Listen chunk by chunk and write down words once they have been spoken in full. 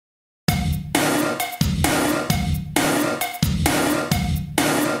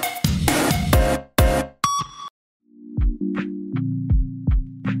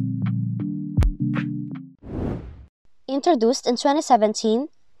Introduced in 2017,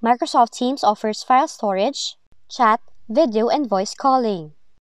 Microsoft Teams offers file storage, chat, video, and voice calling.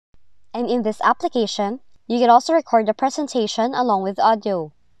 And in this application, you can also record the presentation along with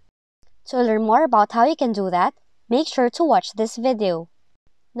audio. To learn more about how you can do that, make sure to watch this video.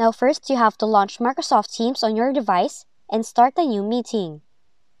 Now first, you have to launch Microsoft Teams on your device and start a new meeting.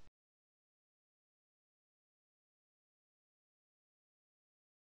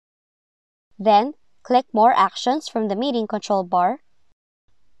 Then, click More Actions from the meeting control bar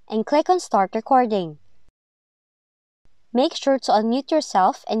and click on Start Recording. Make sure to unmute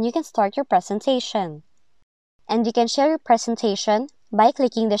yourself and you can start your presentation. And you can share your presentation by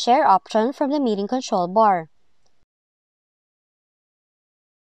clicking the Share option from the meeting control bar.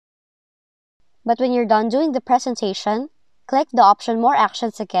 But when you're done doing the presentation, click the option More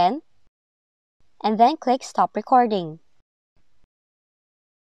Actions again, and then click Stop Recording.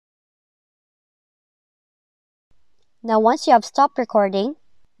 Now once you have stopped recording,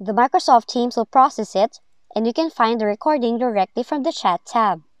 the Microsoft Teams will process it, and you can find the recording directly from the Chat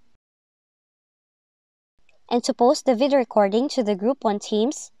tab. And to post the video recording to the Group 1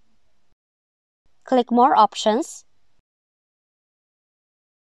 Teams, click More Options,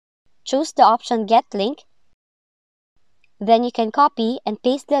 choose the option Get Link, then you can copy and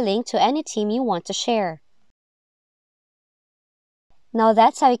paste the link to any team you want to share. Now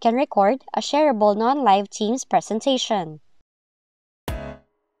that's how you can record a shareable non-live Teams presentation.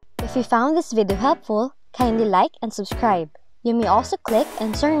 If you found this video helpful, kindly like and subscribe. You may also click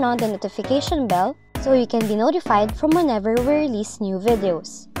and turn on the notification bell so you can be notified from whenever we release new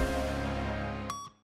videos.